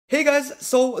Hey guys,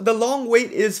 so the long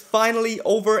wait is finally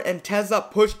over and Tesla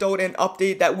pushed out an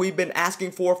update that we've been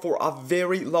asking for a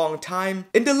very long time.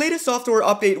 In the latest software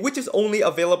update, which is only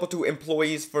available to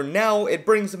employees for now, it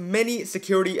brings many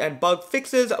security and bug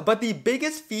fixes, but the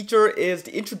biggest feature is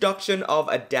the introduction of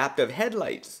adaptive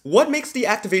headlights. What makes the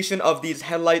activation of these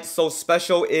headlights so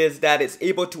special is that it's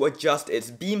able to adjust its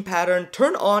beam pattern,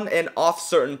 turn on and off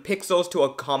certain pixels to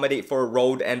accommodate for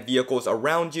road and vehicles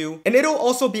around you, and it'll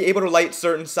also be able to light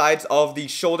certain sides of the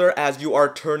shoulder as you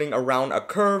are turning around a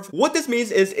curve. What this means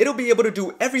is it'll be able to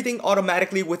do everything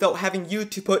automatically without having you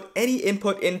to put any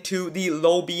input into the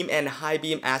low beam and high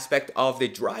beam aspect of the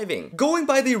driving. Going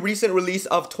by the recent release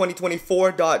of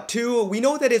 2024.2, we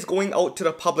know that it's going out to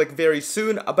the public very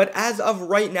soon, but as of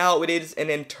right now, it is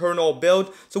an internal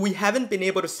build, so we haven't been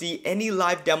able to see any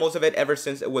live demos of it ever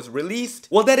since it was released.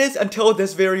 Well, that is until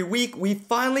this very week, we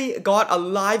finally got a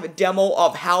live demo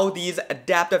of how these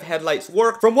adaptive headlights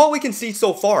work. From what we can see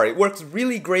so far, it works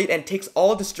really great and takes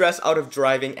all the stress out of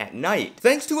driving at night.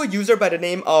 Thanks to a user by the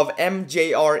name of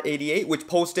MJR88, which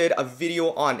posted a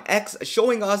video on X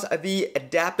showing us the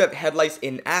adaptive headlights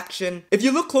in action. If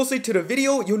you look closely to the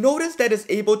video, you'll notice that it's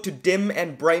able to dim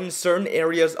and brighten certain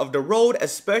areas of the road,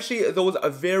 especially those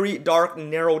very dark,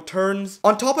 narrow turns.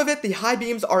 On top of it, the high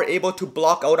beams are able to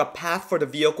block out a path for the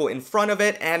vehicle in front of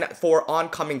it and for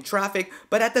oncoming traffic,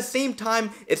 but at the same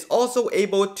time, it's also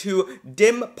able to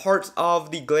dim parts of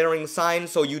the glaring sign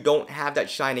so you don't have that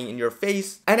shining in your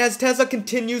face. And as Tesla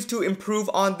continues to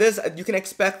improve on this, you can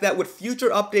expect that with future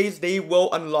updates, they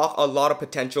will unlock a lot of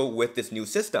potential with this new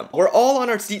system. We're all on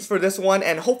our seats for this one,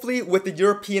 and hopefully with the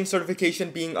European certification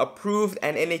being approved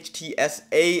and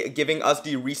NHTSA giving us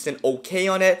the recent okay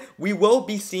on it, we will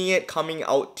be seeing it coming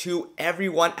out to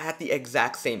everyone at the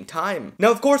exact same time.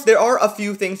 Now, of course, there are a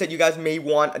few things that you guys may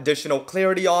want additional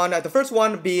clarity on. The first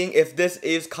one being if this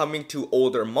is coming to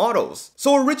older models.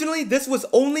 So originally this was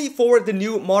only for the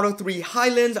new Model 3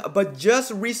 Highlands, but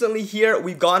just recently here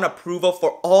we've gotten approval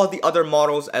for all the other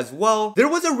models as well. There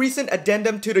was a recent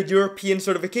addendum to the European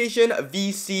certification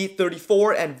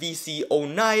VC34 and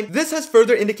VC09. This has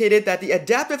further indicated that the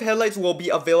adaptive headlights will be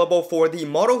available for the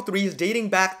Model 3s dating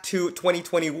back to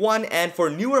 2021 and for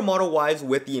newer Model Ys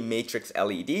with the Matrix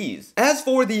LEDs. As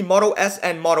for the Model S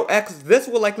and Model X, this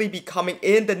will likely be coming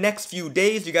in the next few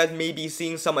days. You guys may be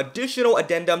seeing some additional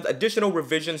addendums, additional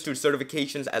revisions to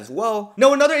certifications as well.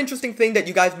 Now, another interesting thing that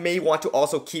you guys may want to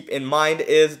also keep in mind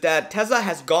is that Tesla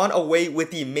has gone away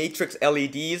with the Matrix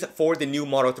LEDs for the new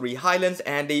Model 3 Highlands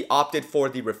and they opted for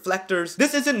the reflectors.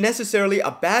 This isn't necessarily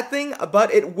a bad thing,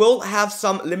 but it will have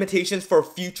some limitations for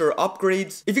future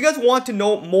upgrades. If you guys want to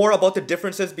know more about the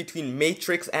differences between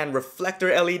Matrix and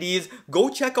reflector LEDs, go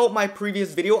check out my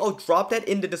previous video. I'll drop that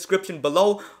in the description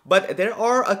below, but there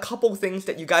are a couple things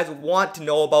that you guys want to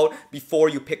know about before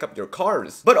you pick up your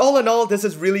cars. But all in all, this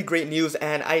is really great news,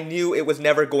 and I knew it was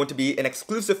never going to be an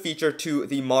exclusive feature to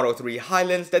the Model 3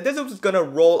 Highlands, that this was going to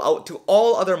roll out to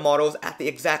all other models at the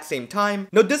exact same time.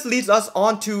 Now, this leads us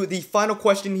on to the final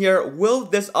question here. Will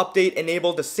this update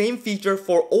enable the same feature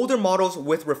for older models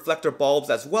with reflector bulbs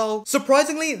as well?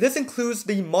 Surprisingly, this includes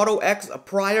the Model X.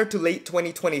 Prior to late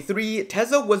 2023,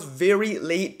 Tesla was very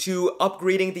late to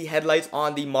upgrading the headlights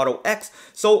on the Model X,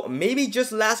 so maybe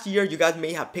just last year you guys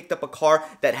may have picked up a car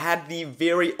that had the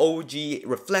very OG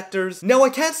reflectors. Now, I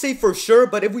can't say for sure,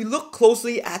 but if we look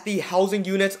closely at the housing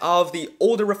units of the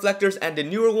older reflectors and the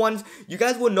newer ones, you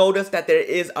guys will notice that there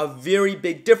is a very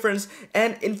big difference,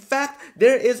 and in fact,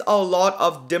 there is a lot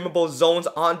of dimmable zones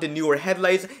on the newer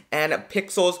headlights and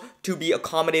pixels to be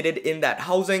accommodated in that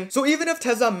housing. So even if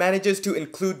Tesla manages to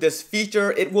include this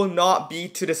feature, it will not be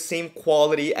to the same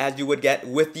quality as you would get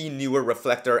with the newer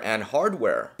reflector and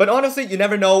hardware. But honestly, you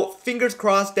never know. Fingers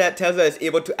crossed that Tesla is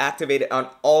able to activate it on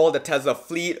all the Tesla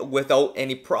fleet without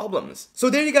any problems. So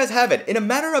there you guys have it. In a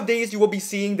matter of days, you will be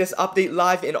seeing this update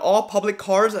live in all public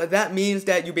cars. That means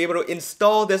that you'll be able to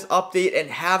install this update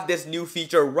and have this new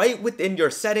feature right within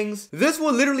your settings. This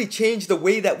will literally change the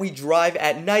way that we drive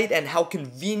at night and how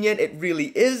convenient it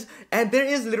really is, and there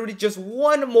is literally just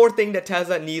one more thing that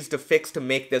Tesla needs to fix to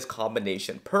make this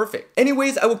combination perfect.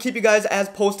 Anyways, I will keep you guys as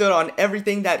posted on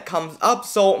everything that comes up,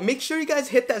 so make sure you guys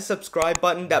hit that subscribe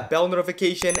button, that bell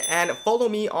notification, and follow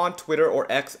me on Twitter or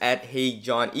X at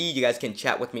HeyJohnE. You guys can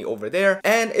chat with me over there.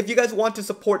 And if you guys want to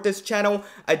support this channel,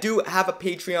 I do have a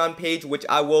Patreon page which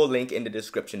I will link in the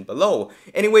description below.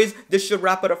 Anyways, this should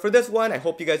wrap it up for this one. I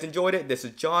hope you guys enjoyed it. This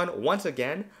is John once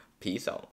again. Peace out.